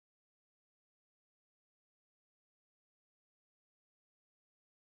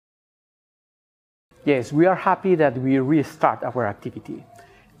Yes, we are happy that we restart our activity.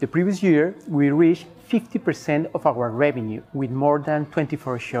 The previous year, we reached 50% of our revenue with more than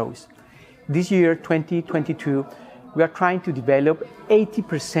 24 shows. This year, 2022, we are trying to develop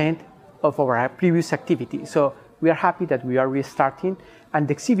 80% of our previous activity. So we are happy that we are restarting, and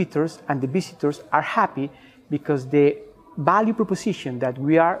the exhibitors and the visitors are happy because the value proposition that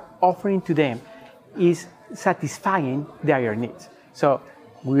we are offering to them is satisfying their needs. So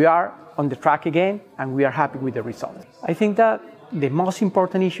we are on the track again, and we are happy with the results. I think that the most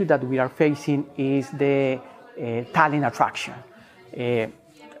important issue that we are facing is the talent attraction.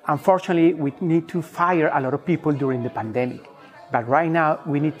 Unfortunately, we need to fire a lot of people during the pandemic. But right now,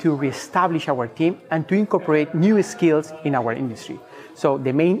 we need to reestablish our team and to incorporate new skills in our industry. So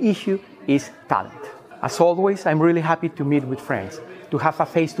the main issue is talent. As always, I'm really happy to meet with friends, to have a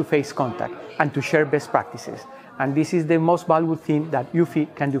face-to-face contact, and to share best practices. And this is the most valuable thing that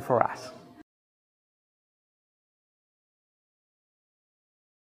UFI can do for us.